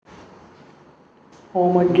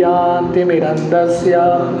ॐ ज्ञानतिमिरन्धस्य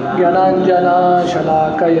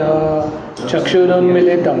ज्ञानाञ्जनशलाकया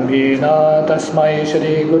चक्षुरुन्मिलितं येन तस्मै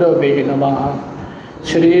श्रीगुरवे नमः।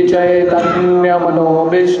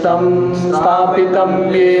 श्रीचैतन्यमनोभीष्टं स्थापितं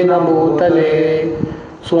येन भूतले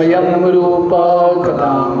स्वयं रूप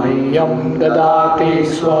कदा मह्यं ददाति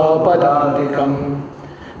स्वपदान्तिकं।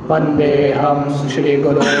 वन्देऽहं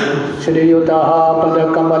श्रीगुरुं श्रीयुतः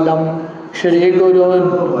पदकमलं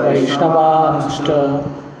श्रीगुरुन् वैष्णवांश्च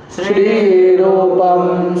श्रीरूपं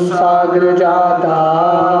साग्रजातां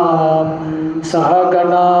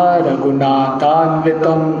सहगणा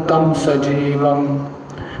रघुनाथान्वितं तं सजीवं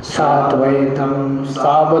साद्वैतं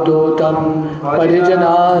सावधूतं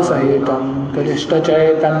परिजनसहितं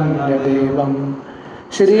कृष्णचैतन्यदेवं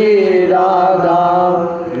श्रीराधा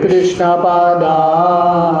कृष्णपादान्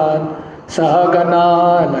सहगणा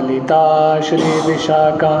ललिता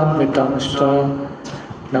श्रीविशाखान्वितंश्च।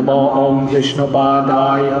 नमो ॐ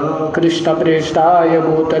विष्णुपादाय कृष्णप्रेष्ठाय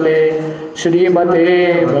भूतले श्रीमते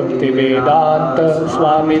भक्तिवेदान्त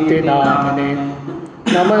स्वामिति नामिने।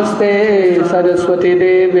 नमस्ते सरस्वती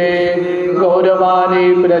देवे गौरवाणी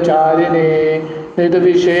प्रचारिणे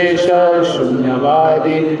निर्विशेष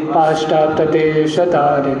शून्यवादी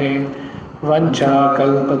पाश्चात्यदेशतारिणे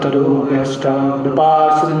वंशाकल्पतरुभ्यश्च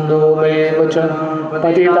कृपासिन्धुभ्येव च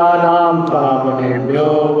पतितानां पावनेभ्यो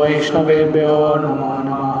वैष्णवेभ्यो नमो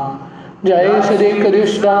नमः। जय श्री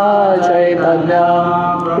कृष्ण चैतन्य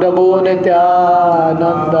प्रभु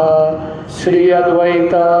नित्यानंद श्री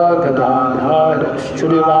अद्वैत गदाधर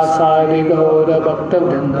श्रीवासादि गौर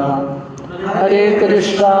भक्तवृंद। हरे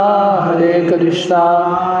कृष्णा कृष्णा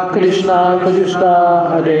कृष्णा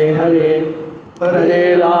हरे हरे हरे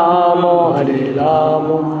राम राम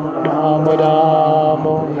राम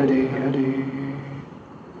हरे हरे।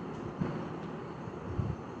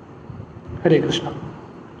 हरे कृष्णा।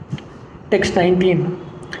 टेक्स्ट 19।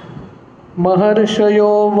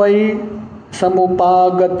 महर्षयो वै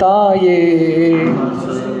समुपागता ये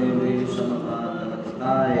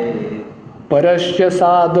परस्य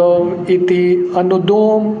साधव इति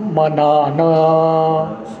अनुदोम मनाना।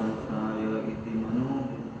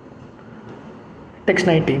 टेक्स्ट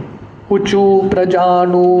 19। ऊचु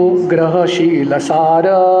प्रजानुग्रहशीलसार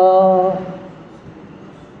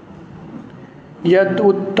यद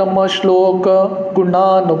उत्तम श्लोक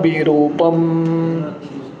गुणानुविरूपम।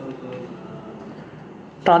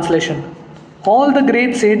 Translation. All the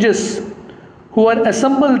great sages who are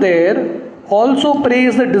assembled there also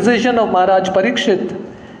praise the decision of Maharaj Parikshit,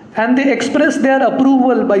 and they express their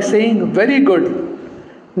approval by saying, "Very good."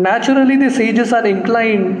 Naturally, the sages are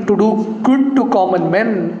inclined to do good to common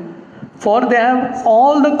men, for they have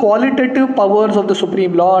all the qualitative powers of the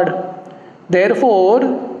Supreme Lord. Therefore,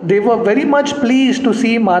 they were very much pleased to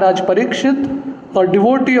see Maharaj Parikshit, a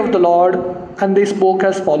devotee of the Lord, and they spoke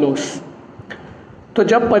as follows. तो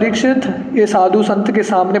जब परीक्षित ये साधु संत के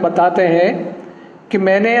सामने बताते हैं कि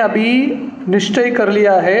मैंने अभी निश्चय कर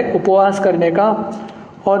लिया है उपवास करने का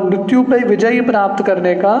और मृत्यु पे विजय प्राप्त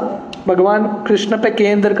करने का, भगवान कृष्ण पे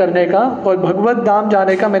केंद्र करने का और भगवत धाम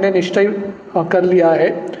जाने का मैंने निश्चय कर लिया है,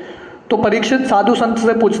 तो परीक्षित साधु संत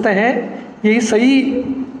से पूछते हैं यही सही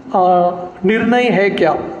निर्णय है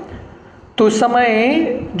क्या। तो उस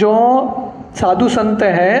समय जो साधु संत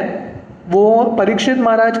हैं वो परीक्षित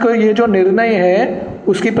महाराज को ये जो निर्णय है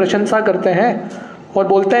उसकी प्रशंसा करते हैं और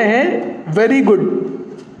बोलते हैं वेरी गुड।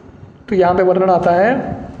 तो यहाँ पे वर्णन आता है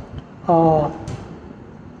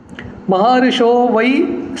महर्षो वै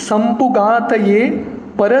संपुगात ये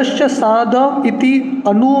परश्च साधव इति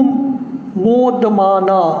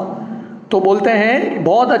अनुमोदमाना। तो बोलते हैं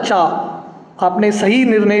बहुत अच्छा, आपने सही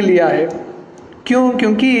निर्णय लिया है। क्यों?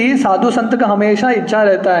 क्योंकि साधु संत का हमेशा इच्छा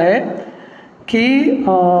रहता है कि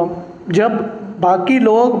जब बाकी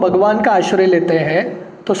लोग भगवान का आश्रय लेते हैं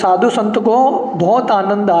तो साधु संत को बहुत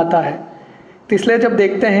आनंद आता है। तो इसलिए जब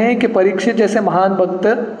देखते हैं कि परीक्षित जैसे महान भक्त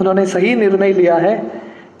उन्होंने सही निर्णय लिया है,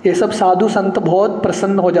 ये सब साधु संत बहुत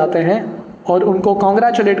प्रसन्न हो जाते हैं और उनको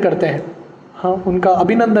कॉन्ग्रेचुलेट करते हैं, हाँ, उनका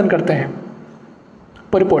अभिनंदन करते हैं।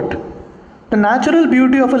 Purport. The natural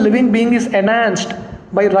beauty of a living being is enhanced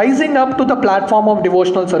by rising up to the platform of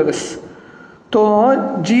devotional service. तो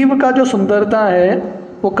जीव का जो सुंदरता है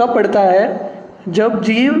वो कब बढ़ता है? जब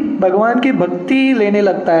जीव भगवान की भक्ति लेने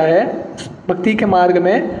लगता है भक्ति के मार्ग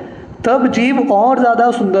में, तब जीव और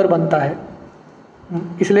ज़्यादा सुंदर बनता है।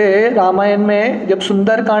 इसलिए रामायण में जब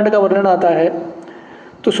सुंदरकांड का वर्णन आता है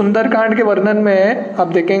तो सुंदरकांड के वर्णन में आप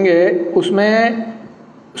देखेंगे उसमें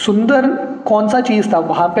सुंदर कौन सा चीज़ था।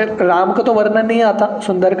 वहाँ पे राम का तो वर्णन नहीं आता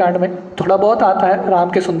सुंदरकांड में, थोड़ा बहुत आता है राम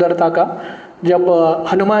के सुंदरता का। जब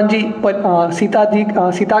हनुमान जी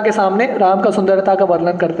सीता के सामने राम का सुंदरता का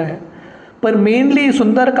वर्णन करते हैं, पर मेनली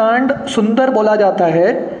सुंदरकांड सुंदर बोला जाता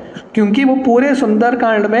है क्योंकि वो पूरे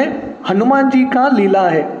सुंदरकांड में हनुमान जी का लीला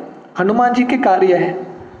है, हनुमान जी के कार्य है।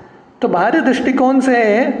 तो बाहरी दृष्टिकोण से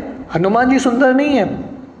हनुमान जी सुंदर नहीं है,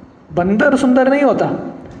 बंदर सुंदर नहीं होता,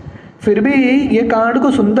 फिर भी ये कांड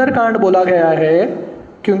को सुंदर कांड बोला गया है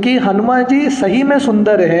क्योंकि हनुमान जी सही में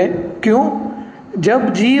सुंदर है। क्यों?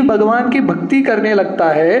 जब जीव भगवान की भक्ति करने लगता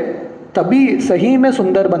है तभी सही में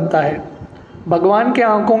सुंदर बनता है, भगवान के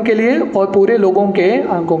आंखों के लिए और पूरे लोगों के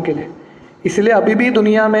आंखों के लिए। इसलिए अभी भी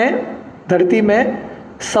दुनिया में, धरती में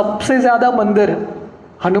सबसे ज़्यादा मंदिर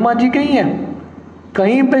हनुमान जी के ही हैं।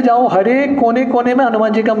 कहीं पे जाओ हर एक कोने कोने में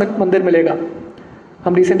हनुमान जी का मंदिर मिलेगा।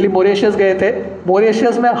 हम रिसेंटली मॉरिशस गए थे,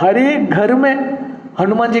 मॉरिशस में हर एक घर में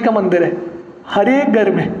हनुमान जी का मंदिर है, हर एक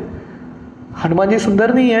घर में। हनुमान जी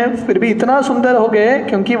सुंदर नहीं है, फिर भी इतना सुंदर हो गए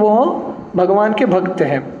क्योंकि वो भगवान के भक्त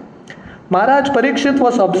हैं। महाराज Parikshit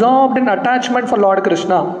was absorbed in attachment for Lord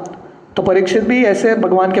Krishna. तो परीक्षित भी ऐसे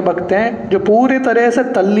भगवान के भक्त हैं जो पूरे तरह से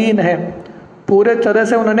तल्लीन है, पूरे तरह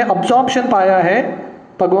से उन्होंने अब्जॉर्प्शन पाया है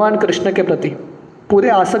भगवान कृष्ण के प्रति, पूरे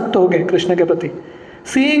आसक्त हो गए कृष्ण के प्रति।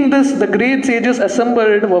 Seeing this, the great sages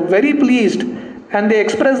assembled were very pleased and they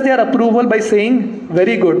expressed their approval by saying,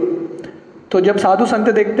 very good. तो जब साधु संत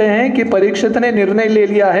देखते हैं कि परीक्षित ने निर्णय ले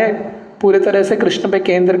लिया है पूरे तरह से कृष्ण पे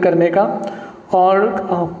केंद्र करने का, और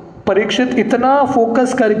परीक्षित इतना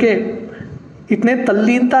फोकस करके, इतने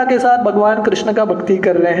तल्लीनता के साथ भगवान कृष्ण का भक्ति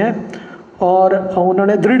कर रहे हैं और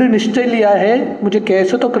उन्होंने दृढ़ निश्चय लिया है मुझे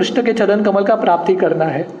कैसे तो कृष्ण के चरण कमल का प्राप्ति करना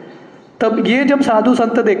है, तब ये जब साधु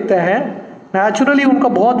संत देखते हैं नेचुरली उनको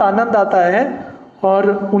बहुत आनंद आता है और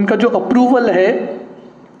उनका जो अप्रूवल है,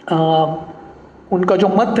 उनका जो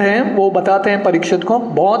मत है वो बताते हैं परीक्षित को,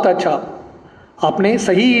 बहुत अच्छा, आपने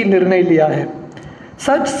सही निर्णय लिया है।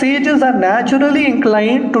 Such sages are naturally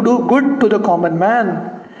inclined to do good to the common man,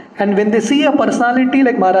 and when they see a personality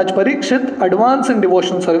like Maharaj Parikshit advance in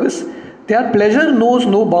devotional service, their pleasure knows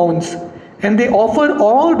no bounds, and they offer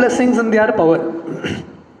all blessings in their power.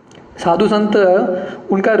 साधु संत,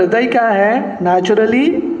 उनका हृदय क्या है, naturally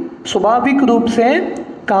स्वाभाविक रूप से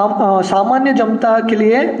सामान्य जनता के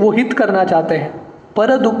लिए वो हित करना चाहते हैं,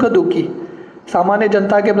 पर दुख दुखी, सामान्य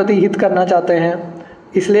जनता के प्रति हित करना चाहते हैं,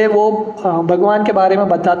 इसलिए वो भगवान के बारे में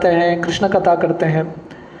बताते हैं, कृष्ण कथा करते हैं।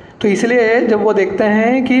 तो इसलिए जब वो देखते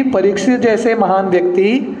हैं कि परीक्षित जैसे महान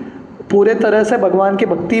व्यक्ति पूरे तरह से भगवान की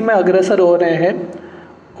भक्ति में अग्रसर हो रहे हैं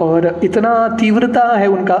और इतना तीव्रता है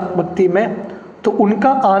उनका भक्ति में, तो उनका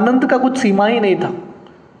आनंद का कुछ सीमा ही नहीं था।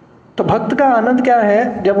 तो भक्त का आनंद क्या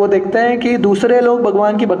है, जब वो देखते हैं कि दूसरे लोग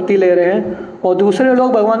भगवान की भक्ति ले रहे हैं और दूसरे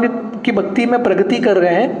लोग भगवान की भक्ति में प्रगति कर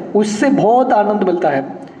रहे हैं, उससे बहुत आनंद मिलता है।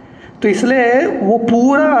 तो इसलिए वो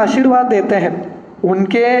पूरा आशीर्वाद देते हैं,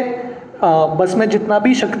 उनके बस में जितना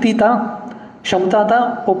भी शक्ति था, क्षमता था,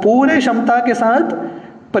 वो पूरे क्षमता के साथ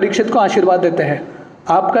परीक्षित को आशीर्वाद देते हैं,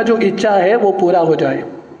 आपका जो इच्छा है वो पूरा हो जाए।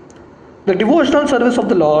 The devotional service of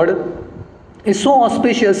the Lord is so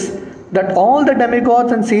auspicious that all the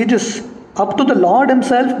demigods and sages up to the Lord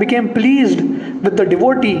himself became pleased with the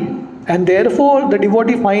devotee, and therefore the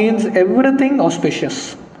devotee finds everything auspicious.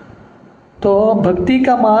 तो भक्ति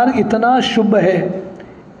का मार्ग इतना शुभ है,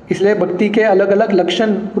 इसलिए भक्ति के अलग अलग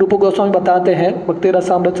लक्षण रूप गोस्वामी बताते हैं भक्ति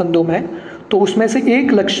रसामृत सिंधु में। तो उसमें से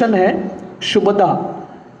एक लक्षण है शुभता।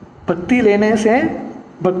 भक्ति लेने से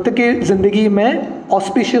भक्त के जिंदगी में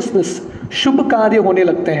ऑस्पिशियसनेस, शुभ कार्य होने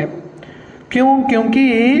लगते हैं। क्यों?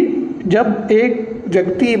 क्योंकि जब एक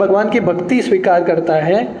व्यक्ति भगवान की भक्ति स्वीकार करता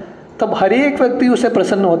है तब हर एक व्यक्ति उसे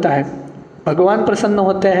प्रसन्न होता है, भगवान प्रसन्न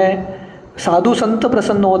होते हैं, साधु संत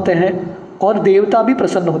प्रसन्न होते हैं और देवता भी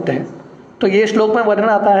प्रसन्न होते हैं। तो ये श्लोक में वर्णन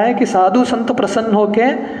आता है कि साधु संत प्रसन्न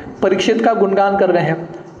होकर परीक्षित का गुणगान कर रहे हैं,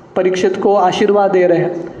 परीक्षित को आशीर्वाद दे रहे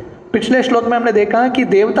हैं। पिछले श्लोक में हमने देखा कि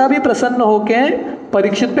देवता भी प्रसन्न होकर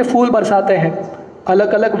परीक्षित पे फूल बरसाते हैं,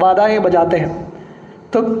 अलग अलग वादाएं बजाते हैं।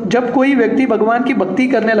 तो जब कोई व्यक्ति भगवान की भक्ति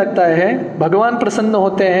करने लगता है, भगवान प्रसन्न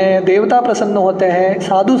होते हैं, देवता प्रसन्न होते हैं,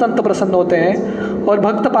 साधु संत प्रसन्न होते हैं और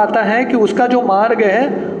भक्त पाता है कि उसका जो मार्ग है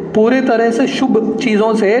पूरे तरह से शुभ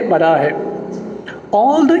चीज़ों से भरा है।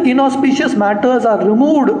 All the inauspicious matters are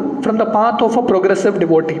removed from the path of a progressive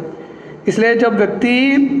devotee. इसलिए जब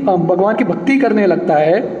व्यक्ति भगवान की भक्ति करने लगता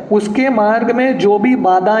है, उसके मार्ग में जो भी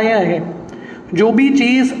बाधाएं हैं, जो भी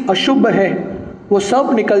चीज़ अशुभ है, वो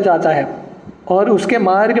सब निकल जाता है और उसके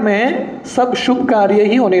मार्ग में सब शुभ कार्य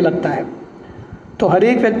ही होने लगता है। तो हर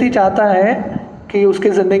एक व्यक्ति चाहता है कि उसके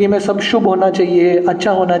ज़िंदगी में सब शुभ होना चाहिए,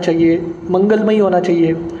 अच्छा होना चाहिए, मंगलमय होना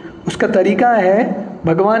चाहिए। उसका तरीका है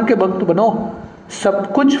भगवान के भक्त बनो,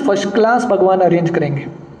 सब कुछ फर्स्ट क्लास भगवान अरेंज करेंगे।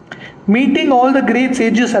 Meeting all the great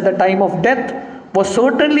sages at the time of death was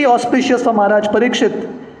certainly auspicious for Maharaj Parikshit,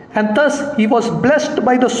 and thus he was blessed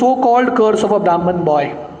by the so-called curse of a Brahman boy.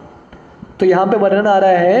 तो यहाँ पे वर्णन आ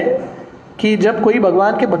रहा है कि जब कोई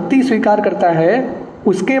भगवान के भक्ति स्वीकार करता है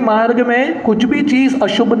उसके मार्ग में कुछ भी चीज़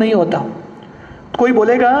अशुभ नहीं होता। कोई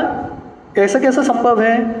बोलेगा ऐसा कैसा संभव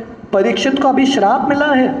है, परीक्षित को अभी श्राप मिला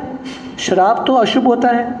है, श्राप तो अशुभ होता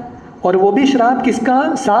है, और वो भी श्राप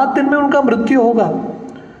किसका, 7 दिन में उनका मृत्यु होगा,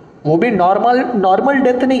 वो भी नॉर्मल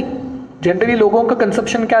डेथ नहीं। जनरली लोगों का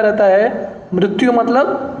कंसेप्शन क्या रहता है, मृत्यु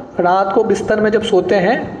मतलब रात को बिस्तर में जब सोते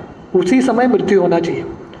हैं उसी समय मृत्यु होना चाहिए,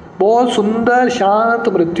 बहुत सुंदर शांत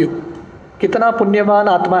मृत्यु, कितना पुण्यवान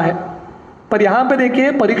आत्मा है। पर यहाँ पे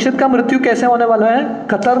देखिए परीक्षित का मृत्यु कैसे होने वाला है,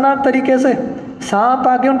 खतरनाक तरीके से, सांप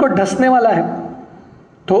आके उनको डसने वाला है।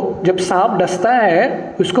 तो जब सांप डसता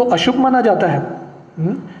है उसको अशुभ माना जाता है।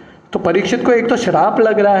 तो परीक्षित को एक तो श्राप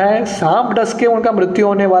लग रहा है, सांप डस के उनका मृत्यु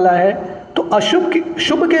होने वाला है, तो अशुभ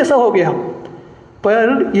शुभ कैसा हो गया।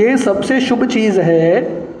 पर ये सबसे शुभ चीज़ है,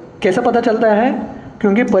 कैसे पता चलता है,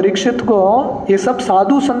 क्योंकि परीक्षित को ये सब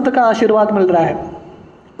साधु संत का आशीर्वाद मिल रहा है।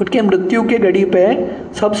 उनके मृत्यु के घड़ी पे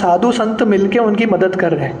सब साधु संत मिलके उनकी मदद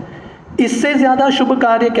कर रहे हैं, इससे ज़्यादा शुभ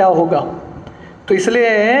कार्य क्या होगा। तो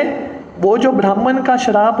इसलिए वो जो ब्राह्मण का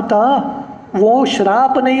श्राप था वो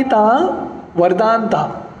श्राप नहीं था, वरदान था,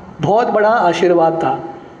 बहुत बड़ा आशीर्वाद था,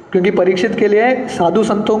 क्योंकि परीक्षित के लिए साधु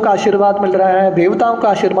संतों का आशीर्वाद मिल रहा है, देवताओं का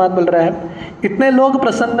आशीर्वाद मिल रहा है, इतने लोग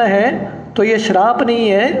प्रसन्न हैं, तो ये श्राप नहीं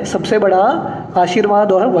है, सबसे बड़ा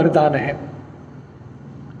आशीर्वाद और वरदान है।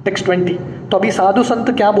 टेक्स्ट 20। तो अभी साधु संत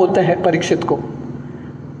क्या बोलते हैं परीक्षित को,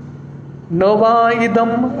 न वा इदम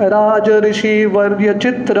राज ऋषि वर्य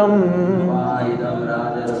चित्रम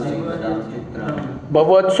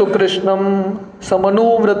भवत्सु कृष्णम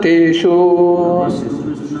समनुव्रतेषु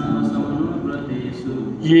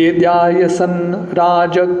ये ध्यायसन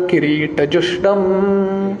राज किरीट जुष्टम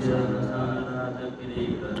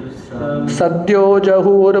सद्यो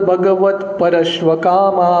जहुर भगवत परश्व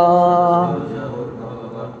कामा।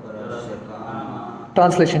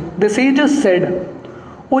 Translation. The sages said,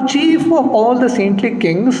 O chief of all the saintly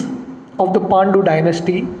kings of the Pandu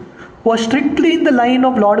dynasty, who are strictly in the line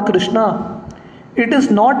of Lord Krishna, it is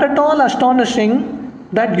not at all astonishing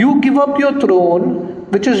that you give up your throne,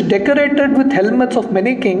 which is decorated with helmets of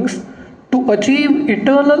many kings, to achieve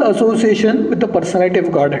eternal association with the personality of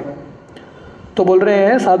Godhead. तो बोल रहे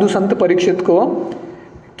हैं साधु संत परीक्षित को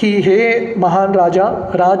कि हे महान राजा,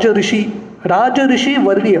 राज ऋषि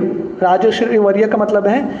वर्य, राजर्षि वर्य का मतलब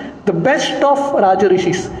है द बेस्ट ऑफ राज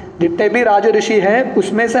ऋषि, जितने भी राज ऋषि हैं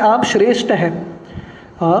उसमें से आप श्रेष्ठ हैं।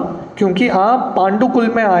 हाँ, क्योंकि आप पांडुकुल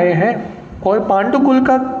में आए हैं, और पांडुकुल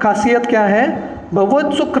का खासियत क्या है,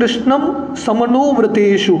 भवत्सु कृष्णम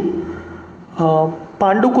समनुव्रतेषु।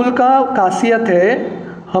 पांडुकुल का खासियत है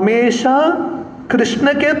हमेशा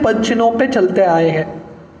कृष्ण के पद चिन्हों पे चलते आए हैं,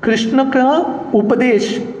 कृष्ण का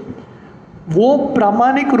उपदेश वो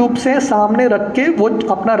प्रामाणिक रूप से सामने रख के वो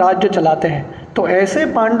अपना राज्य चलाते हैं। तो ऐसे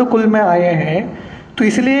पांडुकुल में आए हैं, तो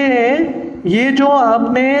इसलिए ये जो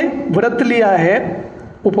आपने व्रत लिया है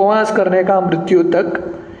उपवास करने का मृत्यु तक,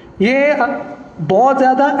 ये बहुत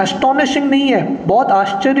ज़्यादा एस्टोनिशिंग नहीं है, बहुत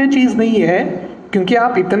आश्चर्य चीज़ नहीं है, क्योंकि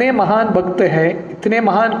आप इतने महान भक्त हैं, इतने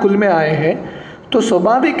महान कुल में आए हैं, तो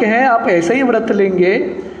स्वाभाविक है आप ऐसे ही व्रत लेंगे,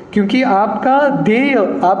 क्योंकि आपका ध्येय,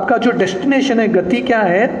 आपका जो डेस्टिनेशन है, गति क्या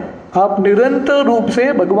है, आप निरंतर रूप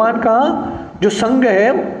से भगवान का जो संग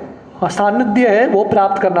है, सानिध्य है, वो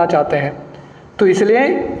प्राप्त करना चाहते हैं। तो इसलिए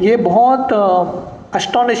ये बहुत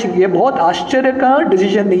एस्टोनिशिंग, ये बहुत आश्चर्य का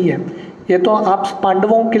डिसीजन नहीं है, ये तो आप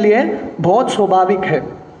पांडवों के लिए बहुत स्वाभाविक है।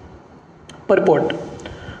 Purport.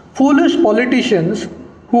 Foolish politicians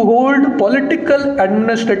who hold political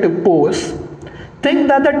administrative posts think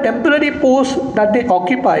that the temporary posts that they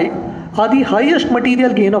occupy are the highest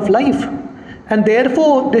material gain of life, and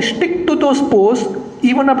therefore they stick to those posts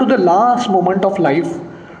even up to the last moment of life,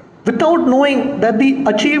 without knowing that the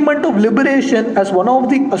achievement of liberation as one of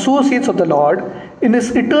the associates of the Lord in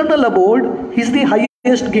his eternal abode is the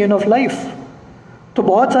highest gain of life. तो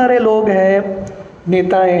बहुत सारे लोग हैं,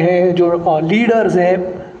 नेताएं हैं, जो leaders हैं,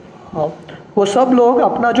 वो सब लोग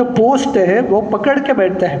अपना जो पोस्ट है वो पकड़ के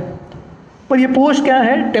बैठते हैं, पर ये पोस्ट क्या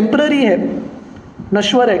है, टेम्पररी है,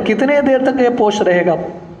 नश्वर है, कितने देर तक ये पोस्ट रहेगा।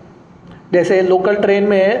 जैसे लोकल ट्रेन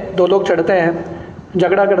में 2 लोग चढ़ते हैं,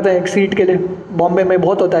 झगड़ा करते हैं एक सीट के लिए, बॉम्बे में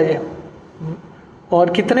बहुत होता है ये, और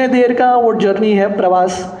कितने देर का वो जर्नी है,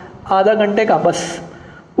 प्रवास आधा घंटे का, बस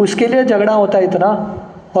उसके लिए झगड़ा होता है इतना,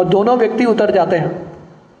 और दोनों व्यक्ति उतर जाते हैं,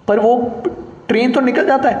 पर वो ट्रेन तो निकल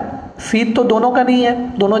जाता है, सीट तो दोनों का नहीं है,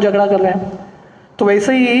 दोनों झगड़ा कर रहे हैं। तो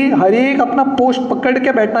वैसे ही हर एक अपना पोस्ट पकड़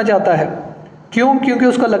के बैठना चाहता है। क्यों? क्योंकि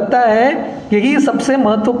उसको लगता है यही सबसे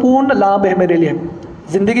महत्वपूर्ण लाभ है मेरे लिए,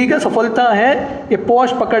 जिंदगी का सफलता है ये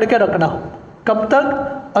पोस्ट पकड़ के रखना। कब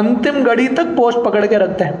तक? अंतिम घड़ी तक पोस्ट पकड़ के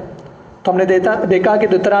रखते हैं। तो हमने देखा कि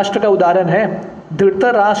धृतराष्ट्र का उदाहरण है।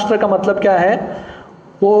 धृतराष्ट्र का मतलब क्या है?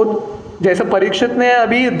 वो जैसे परीक्षित ने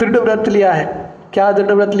अभी दृढ़ व्रत लिया है। क्या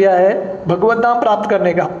दृढ़ व्रत लिया है? भगवत धाम प्राप्त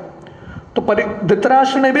करने का। तो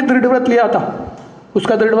धृतराष्ट्र ने भी दृढ़ व्रत लिया था।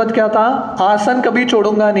 उसका दृढ़ व्रत क्या था? आसन कभी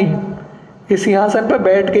छोड़ूंगा नहीं, इस सिंहासन पर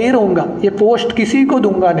बैठ के ही रहूंगा, ये पोस्ट किसी को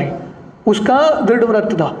दूंगा नहीं, उसका दृढ़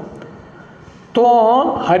व्रत था। तो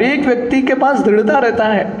हर एक व्यक्ति के पास दृढ़ता रहता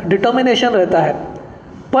है, डिटर्मिनेशन रहता है,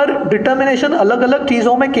 पर डिटर्मिनेशन अलग अलग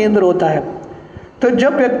चीज़ों में केंद्र होता है। तो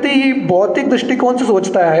जब व्यक्ति भौतिक दृष्टिकोण से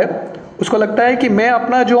सोचता है, उसको लगता है कि मैं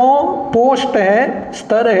अपना जो पोस्ट है,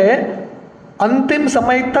 स्तर है, अंतिम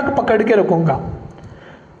समय तक पकड़ के रखूंगा,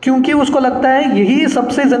 क्योंकि उसको लगता है यही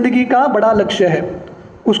सबसे ज़िंदगी का बड़ा लक्ष्य है।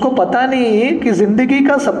 उसको पता नहीं कि ज़िंदगी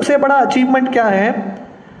का सबसे बड़ा अचीवमेंट क्या है,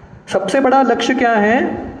 सबसे बड़ा लक्ष्य क्या है।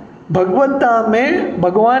 भगवत धाम में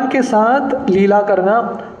भगवान के साथ लीला करना,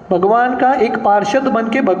 भगवान का एक पार्षद बन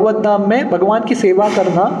के भगवत धाम में भगवान की सेवा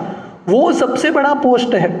करना, वो सबसे बड़ा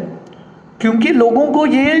पोस्ट है। क्योंकि लोगों को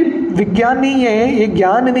ये विज्ञान नहीं है, ये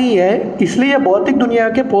ज्ञान नहीं है, इसलिए भौतिक दुनिया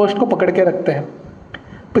के पोस्ट को पकड़ के रखते हैं।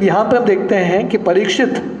 पर यहाँ पर हम देखते हैं कि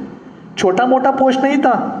परीक्षित छोटा मोटा पोस्ट नहीं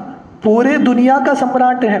था, पूरे दुनिया का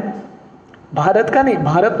सम्राट है। भारत का नहीं,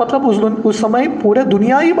 भारत मतलब उस समय पूरे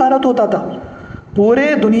दुनिया ही भारत होता था,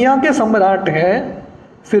 पूरे दुनिया के सम्राट है।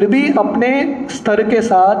 फिर भी अपने स्तर के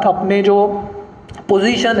साथ, अपने जो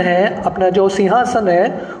पोजीशन है, अपना जो सिंहासन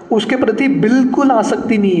है, उसके प्रति बिल्कुल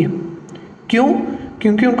आसक्ति नहीं है। क्यों?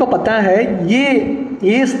 क्योंकि उनको पता है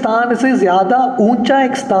ये स्थान से ज़्यादा ऊंचा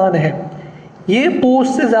एक स्थान है, ये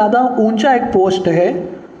पोस्ट से ज़्यादा ऊंचा एक पोस्ट है।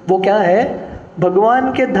 वो क्या है?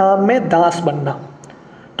 भगवान के धाम में दास बनना।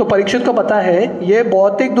 तो परीक्षित को पता है ये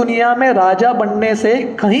भौतिक दुनिया में राजा बनने से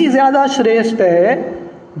कहीं ज़्यादा श्रेष्ठ है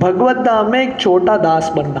भगवत धाम में एक छोटा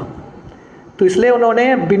दास बनना। तो इसलिए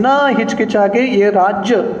उन्होंने बिना हिचकिचा के ये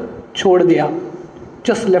राज्य छोड़ दिया,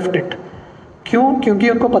 जस्ट लेफ्ट इट। क्यों? क्योंकि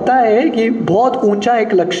उनको पता है कि बहुत ऊंचा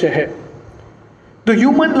एक लक्ष्य है। The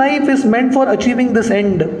human life is meant for achieving this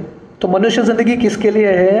and. तो मनुष्य जिंदगी किसके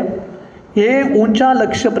लिए है? ये ऊंचा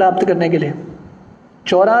लक्ष्य प्राप्त करने के लिए।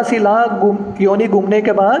 84 लाख योनि घूमने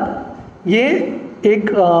के बाद ये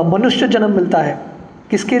एक मनुष्य जन्म मिलता है।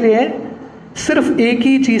 किसके लिए? सिर्फ एक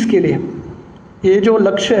ही चीज़ के लिए। ये जो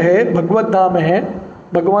लक्ष्य है, भगवत धाम है,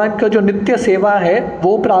 भगवान का जो नित्य सेवा है,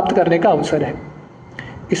 वो प्राप्त करने का अवसर है।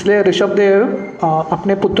 इसलिए ऋषभदेव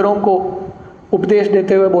अपने पुत्रों को उपदेश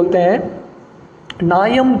देते हुए बोलते हैं,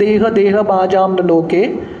 नायम देह देह बाजाम लोके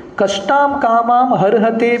कष्टाम कामाम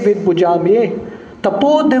हरहते विद्भुजाम ये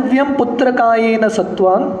तपो दिव्यम पुत्र कायेन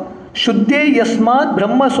सत्वं शुद्धे यस्मात्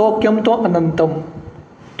ब्रह्म सौख्यम तो अनंतम।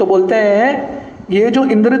 तो बोलते हैं ये जो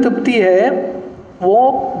इंद्र तृप्ति है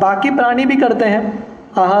वो बाकी प्राणी भी करते हैं,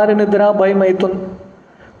 आहार निद्रा भय मैथुन।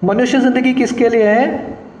 मनुष्य जिंदगी किसके लिए है?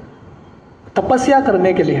 तपस्या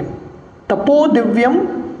करने के लिए। तपो दिव्यम,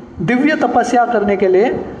 दिव्य तपस्या करने के लिए।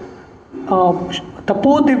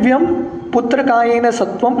 तपो दिव्यम पुत्र कायेन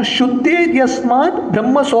सत्वम शुद्धे यस्मात्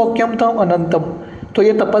ब्रह्म सौख्यम तम अनंतम। तो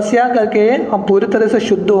ये तपस्या करके हम पूरी तरह से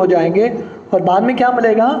शुद्ध हो जाएंगे और बाद में क्या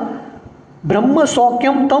मिलेगा? ब्रह्म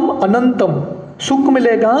सौख्यम तम अनंतम, सुख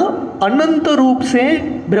मिलेगा, अनंत रूप से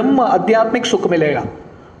ब्रह्म आध्यात्मिक सुख मिलेगा।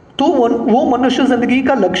 तो वो मनुष्य जिंदगी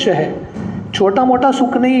का लक्ष्य है। छोटा मोटा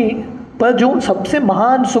सुख नहीं, पर जो सबसे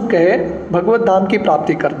महान सुख है भगवत धाम की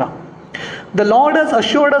प्राप्ति करना। The Lord has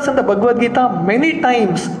assured us in the Bhagavad Gita many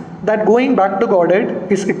times that going back to Godhead,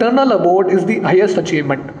 His eternal abode, is the highest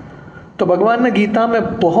achievement. तो भगवान ने गीता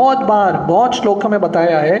में बहुत बार, बहुत श्लोक में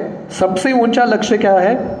बताया है, सबसे ऊंचा लक्ष्य क्या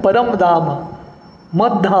है? परम धाम,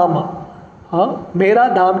 मद धाम, हाँ, मेरा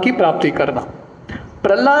धाम की प्राप्ति करना।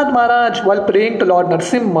 प्रहलाद महाराज while praying to Lord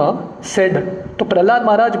Narasimha said, तो प्रहलाद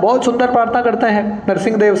महाराज बहुत सुंदर प्रार्थना करते हैं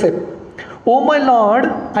नरसिंह देव से, Oh my Lord,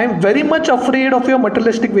 I am very much afraid of your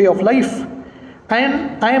materialistic way of life,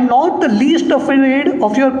 and I am not the least afraid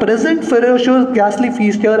of your present ferocious ghastly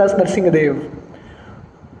feast here as Narasimha Dev.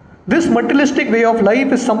 This materialistic way of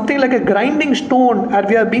life is something like a grinding stone and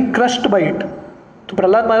we are being crushed by it. तो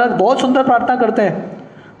प्रहलाद महाराज बहुत सुंदर प्रार्थना करते हैं,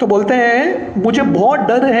 तो बोलते हैं मुझे बहुत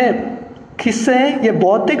डर है, किससे? ये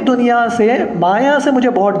भौतिक दुनिया से, माया से मुझे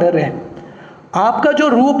बहुत डर है। आपका जो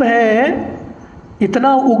रूप है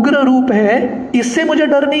इतना उग्र रूप है, इससे मुझे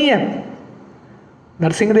डर नहीं है।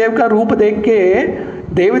 नरसिंह देव का रूप देख के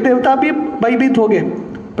देवी देवता भी भयभीत हो गए।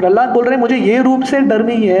 प्रहलाद बोल रहे हैं मुझे ये रूप से डर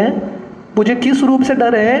नहीं है, मुझे किस रूप से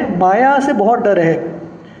डर है? माया से बहुत डर है।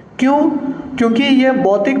 क्यों? क्योंकि ये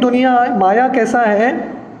भौतिक दुनिया, माया कैसा है?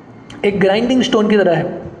 एक ग्राइंडिंग स्टोन की तरह है।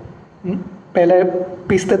 पहले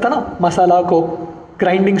पीसते था ना मसाला को,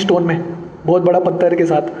 ग्राइंडिंग स्टोन में, बहुत बड़ा पत्थर के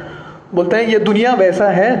साथ। बोलते हैं ये दुनिया वैसा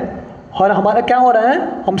है और हमारा क्या हो रहा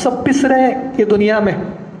है, हम सब पिस रहे हैं ये दुनिया में,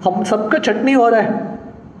 हम सबका चटनी हो रहा है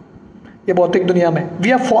ये भौतिक दुनिया में। We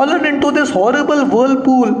have fallen into this horrible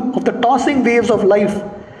whirlpool of the tossing waves of life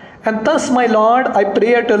and thus my Lord I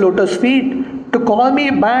pray at your lotus feet to call me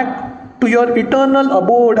back to your eternal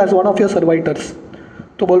abode as one of your servitors।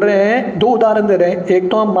 तो बोल रहे हैं, दो उदाहरण दे रहे हैं, एक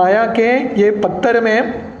तो हम माया के ये पत्थर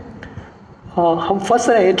में हम फंस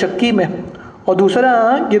रहे हैं चक्की में, और दूसरा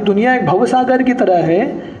ये दुनिया एक भवसागर की तरह है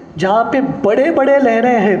जहाँ पे बड़े बड़े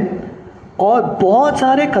लहरें हैं और बहुत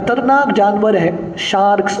सारे खतरनाक जानवर हैं,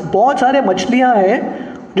 शार्क्स, बहुत सारे मछलियाँ हैं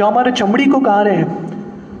जो हमारे चमड़ी को खा रहे हैं।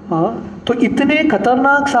 हाँ, तो इतने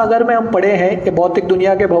खतरनाक सागर में हम पड़े हैं, ये भौतिक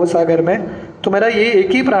दुनिया के भवसागर में। तो मेरा ये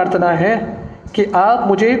एक ही प्रार्थना है कि आप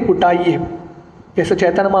मुझे उठाइए, जैसे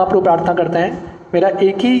चैतन्य महाप्रभु प्रार्थना करते हैं, मेरा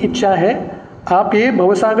एक ही इच्छा है, आप ये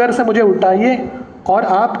भवसागर से मुझे उठाइए और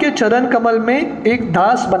आपके चरण कमल में एक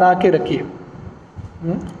दास बना के रखिए।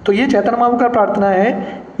 तो ये चैतन्य महाप्रभु का प्रार्थना है,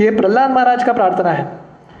 ये प्रहलाद महाराज का प्रार्थना है।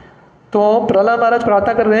 तो प्रहलाद महाराज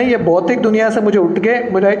प्रार्थना कर रहे हैं, ये भौतिक दुनिया से मुझे उठ के,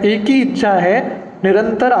 मेरा एक ही इच्छा है,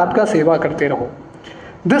 निरंतर आपका सेवा करते रहो।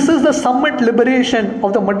 This is the summit liberation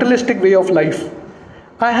of the materialistic way of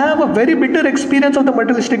life. I have a very bitter experience of the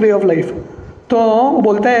materialistic way of life. तो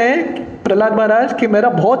बोलते हैं प्रहलाद महाराज कि मेरा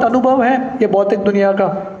बहुत अनुभव है ये भौतिक दुनिया का,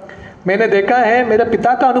 मैंने देखा है, मेरे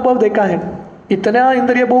पिता का अनुभव देखा है, इतना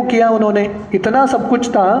इंद्रिय भोग किया उन्होंने, इतना सब कुछ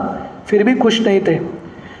था, फिर भी खुश नहीं थे।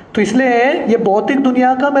 तो इसलिए ये भौतिक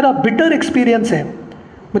दुनिया का मेरा बिटर एक्सपीरियंस है।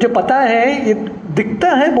 मुझे पता है ये दिखता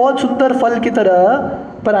है बहुत सुंदर फल की तरह,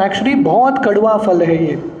 पर एक्चुअली बहुत कड़वा फल है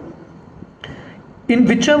ये। In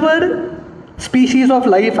whichever species of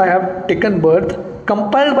life I have taken birth,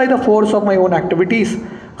 compelled by the force of my own activities,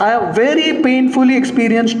 I have very painfully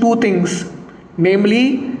experienced two things, namely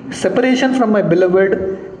separation from my beloved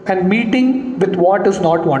and meeting with what is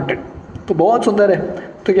not wanted। तो बहुत सुंदर है।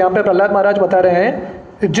 तो यहाँ पे प्रहलाद महाराज बता रहे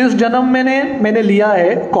हैं, जिस जन्म मैंने लिया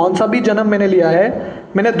है, कौन सा भी जन्म मैंने लिया है,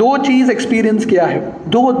 मैंने दो चीज़ एक्सपीरियंस किया है,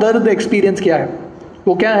 दो दर्द एक्सपीरियंस किया है।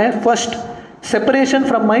 वो क्या है? First, separation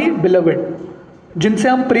from my beloved, जिनसे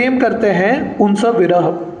हम प्रेम करते हैं उनसे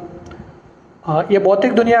विरह। हाँ, ये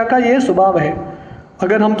भौतिक दुनिया का ये स्वभाव है।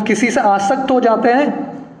 अगर हम किसी से आसक्त हो जाते हैं,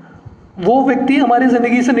 वो व्यक्ति हमारी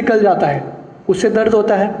ज़िंदगी से निकल जाता है, उससे दर्द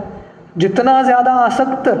होता है। जितना ज़्यादा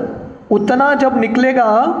आसक्त, उतना जब निकलेगा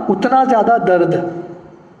उतना ज़्यादा दर्द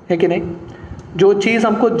है कि नहीं? जो चीज़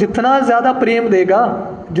हमको जितना ज़्यादा प्रेम देगा,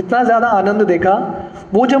 जितना ज़्यादा आनंद देगा,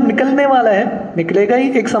 वो जब निकलने वाला है, निकलेगा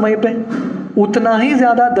ही एक समय पे, उतना ही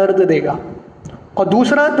ज़्यादा दर्द देगा। और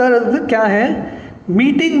दूसरा दर्द क्या है?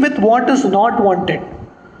 Meeting with what is not wanted.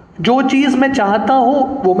 जो चीज़ मैं चाहता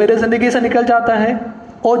हूँ वो मेरे ज़िंदगी से निकल जाता है,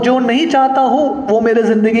 और जो नहीं चाहता हूँ वो मेरे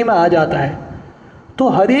ज़िंदगी में आ जाता है। तो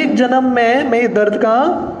हर एक जन्म में मैं दर्द का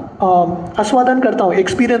आस्वादन करता हूँ,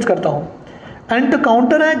 एक्सपीरियंस करता हूँ। And to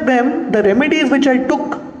counteract them the remedies which I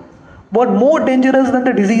took were more dangerous than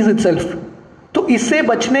the disease itself. तो इससे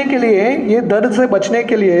बचने के लिए, ये दर्द से बचने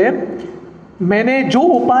के लिए मैंने जो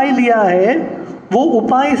उपाय लिया है, वो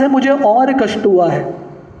उपाय से मुझे और कष्ट हुआ है।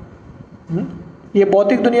 ये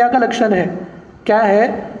भौतिक दुनिया का लक्षण है। क्या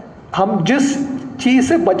है? हम जिस चीज़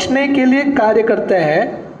से बचने के लिए कार्य करते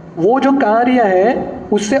हैं, वो जो कार्य है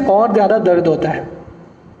उससे और ज़्यादा दर्द होता है।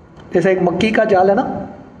 जैसे एक मक्खी का जाल है ना,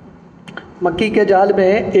 मक्खी के जाल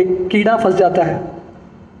में एक कीड़ा फंस जाता है।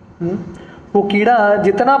 वो कीड़ा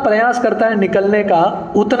जितना प्रयास करता है निकलने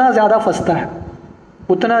का, उतना ज़्यादा फंसता है,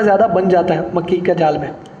 उतना ज़्यादा बन जाता है मक्खी के जाल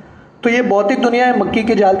में। तो ये भौतिक दुनिया है, मक्खी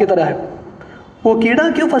के जाल की तरह है। वो कीड़ा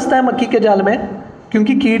क्यों फंसता है मक्खी के जाल में?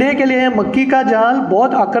 क्योंकि कीड़े के लिए मक्खी का जाल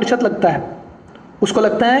बहुत आकर्षक लगता है। उसको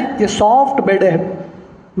लगता है ये सॉफ्ट बेड है,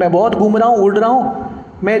 मैं बहुत घूम रहा हूँ, उड़ रहा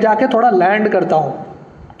हूँ, मैं जाके थोड़ा लैंड करता हूँ,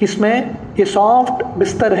 किसमें? ये सॉफ्ट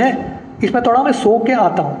बिस्तर है, इसमें थोड़ा मैं सो के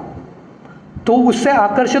आता हूँ। तो उससे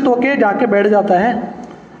आकर्षित होके जाके बैठ जाता है,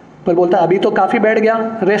 पर बोलता है अभी तो काफ़ी बैठ गया,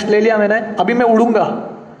 रेस्ट ले लिया मैंने, अभी मैं उड़ूंगा।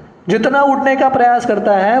 जितना उड़ने का प्रयास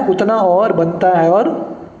करता है उतना और बनता है और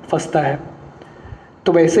फंसता है।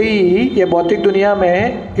 तो वैसे ही ये भौतिक दुनिया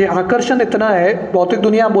में ये आकर्षण इतना है। भौतिक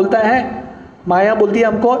दुनिया बोलता है, माया बोलती है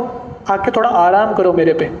हमको आके थोड़ा आराम करो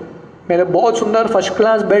मेरे पे, मैंने बहुत सुंदर फर्स्ट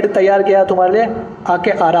क्लास बेड तैयार किया तुम्हारे लिए,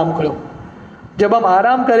 आके आराम करो। जब हम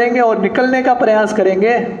आराम करेंगे और निकलने का प्रयास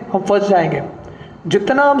करेंगे, हम फंस जाएंगे।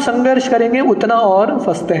 जितना हम संघर्ष करेंगे उतना और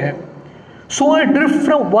फंसते हैं। So I drift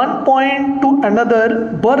from one point to another,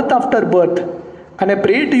 birth after birth, and I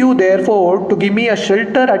pray to you therefore to give me a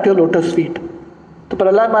shelter at your lotus feet। तो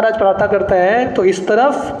प्रहलाद महाराज प्रार्थना करते हैं, तो इस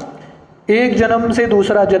तरफ एक जन्म से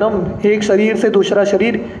दूसरा जन्म, एक शरीर से दूसरा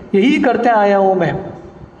शरीर, यही करते आया हूँ मैं।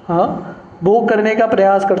 हाँ, भोग करने का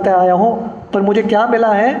प्रयास करते आया हूँ, पर मुझे क्या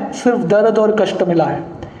मिला है? सिर्फ दर्द और कष्ट मिला है।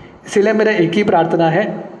 इसीलिए मेरा एक ही प्रार्थना है।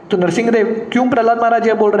 तो नरसिंहदेव, क्यों प्रहलाद महाराज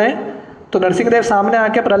ये बोल रहे हैं? तो नरसिंहदेव सामने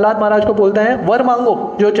आके प्रहलाद महाराज को बोलते हैं, वर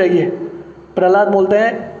मांगो जो चाहिए। प्रहलाद बोलते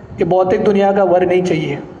हैं कि भौतिक दुनिया का वर नहीं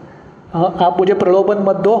चाहिए, हाँ आप मुझे प्रलोभन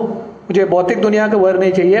मत दो, मुझे भौतिक दुनिया का वर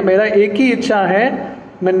नहीं चाहिए। मेरा एक ही इच्छा है,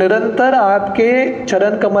 मैं निरंतर आपके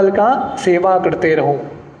चरण कमल का सेवा करते रहूं।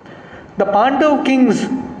 The Pandava kings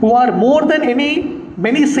who are more than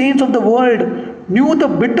many saints of the world knew the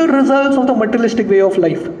bitter results of the materialistic way of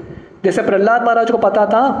life। जैसे प्रहलाद महाराज को पता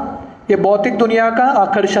था ये भौतिक दुनिया का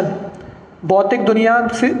आकर्षण भौतिक दुनिया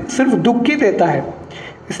से सिर्फ दुख ही देता है,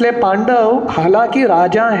 इसलिए पांडव हालांकि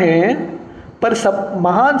राजा हैं पर सब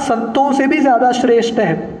महान संतों से भी ज़्यादा श्रेष्ठ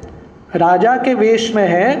है। राजा के वेश में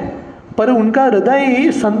है पर उनका हृदय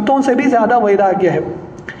ही संतों से भी ज़्यादा वैराग्य है,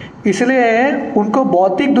 इसलिए उनको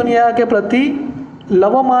भौतिक दुनिया के प्रति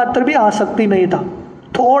लव मात्र भी आसक्ति नहीं था,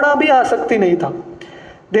 थोड़ा भी आसक्ति नहीं था।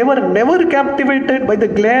 They were never captivated by the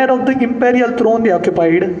glare of the imperial throne they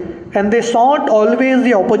occupied, and they sought always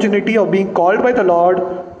the opportunity of being called by the Lord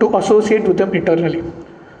to associate with him eternally।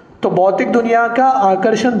 तो भौतिक दुनिया का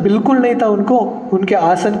आकर्षण बिल्कुल नहीं था उनको, उनके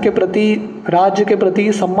आसन के प्रति, राज्य के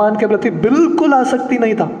प्रति, सम्मान के प्रति बिल्कुल आसक्ति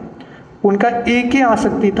नहीं था। उनका एक ही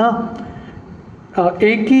आसक्ति था,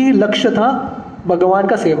 एक ही लक्ष्य था, भगवान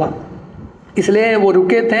का सेवा। इसलिए वो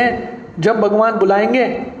रुके थे, जब भगवान बुलाएंगे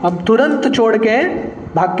हम तुरंत छोड़ के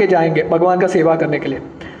भाग के जाएंगे भगवान का सेवा करने के लिए।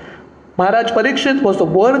 Maharaj Parikshit was the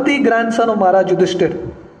worthy grandson of Maharaj Yudhishthir.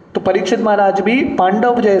 तो परीक्षित महाराज भी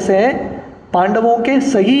पांडव जैसे पांडवों के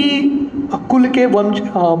सही कुल के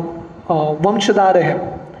वंशधार है।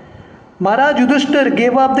 महाराज Yudhishthir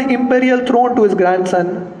gave up the imperial throne to his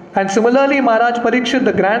grandson, and similarly Maharaj Parikshit,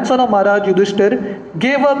 the grandson of Maharaj Yudhishthir,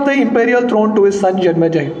 gave up the imperial throne to his son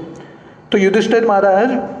Janmejay। तो युधिष्ठिर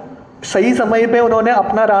महाराज सही समय पे उन्होंने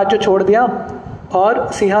अपना राज्य छोड़ दिया और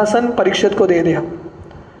सिंहासन परीक्षित को दे दिया।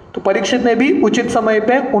 तो परीक्षित ने भी उचित समय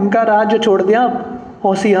पे उनका राज्य छोड़ दिया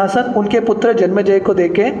और सिंहासन उनके पुत्र जन्मेजय को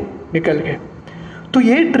देके निकल गए। तो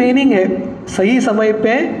ये ट्रेनिंग है, सही समय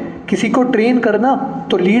पे किसी को ट्रेन करना।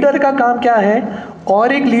 तो लीडर का काम क्या है?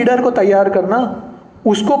 और एक लीडर को तैयार करना,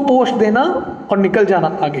 उसको पोस्ट देना और निकल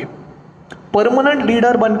जाना आगे। परमानेंट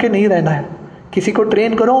लीडर बन के नहीं रहना है, किसी को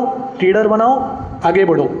ट्रेन करो, लीडर बनाओ, आगे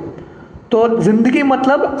बढ़ो। तो जिंदगी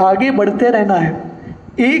मतलब आगे बढ़ते रहना है,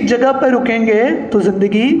 एक जगह पर रुकेंगे तो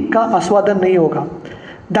जिंदगी का आस्वादन नहीं होगा।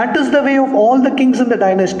 That is the way of all the kings in the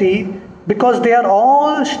dynasty, because they are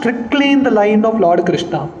all strictly in the line of Lord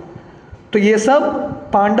Krishna. तो ये सब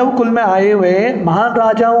पांडव कुल में आए हुए महान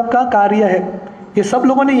राजाओं का कार्य है, ये सब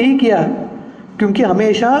लोगों ने यही किया है क्योंकि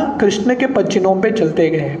हमेशा कृष्ण के पदचिन्हों पे चलते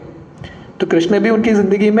गए हैं। तो कृष्ण भी उनकी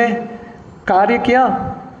जिंदगी में कार्य किया,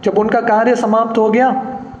 जब उनका कार्य समाप्त हो गया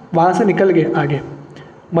वहाँ से निकल गए आगे।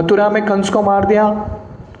 मथुरा में कंस को मार दिया,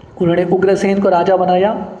 उन्होंने उग्रसेन को राजा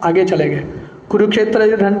बनाया, आगे चले गए। कुरुक्षेत्र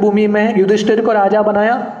रणभूमि में युधिष्ठिर को राजा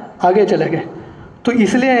बनाया, आगे चले गए। तो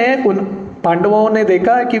इसलिए उन पांडवों ने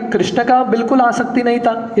देखा कि कृष्ण का बिल्कुल आसक्ति नहीं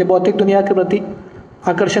था ये भौतिक दुनिया के प्रति,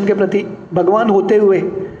 आकर्षण के प्रति, भगवान होते हुए।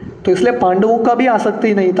 तो इसलिए पांडवों का भी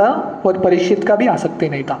आसक्ति नहीं था और परीक्षित का भी आसक्ति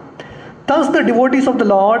नहीं था। Thus the devotees of the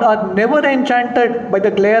Lord are never enchanted by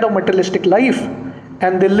the glare of materialistic life,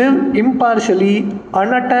 and they live impartially,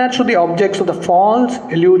 unattached to the objects of the false,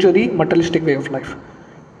 illusory, materialistic way of life।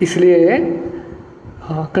 इसलिए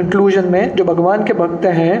conclusion में जो भगवान के भक्त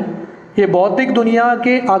हैं, ये भौतिक दुनिया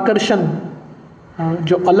के आकर्षण,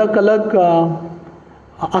 जो अलग अलग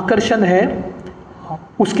आकर्षण है,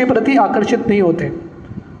 उसके प्रति आकर्षित नहीं होते।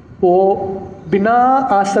 वो बिना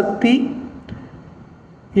आसक्ति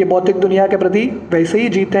ये भौतिक दुनिया के प्रति वैसे ही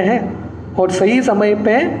जीते हैं और सही समय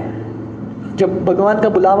पे जब भगवान का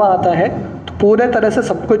बुलावा आता है तो पूरे तरह से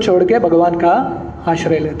सब कुछ छोड़ के भगवान का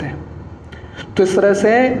आश्रय लेते हैं। तो इस तरह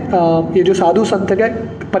से ये जो साधु संत के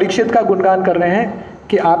परीक्षित का गुणगान कर रहे हैं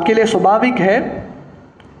कि आपके लिए स्वाभाविक है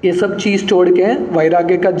ये सब चीज़ छोड़ के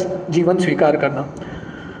वैराग्य का जीवन स्वीकार करना।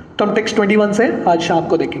 तो हम टेक्स्ट 21 से आज शाम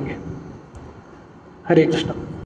को देखेंगे। हरे कृष्ण।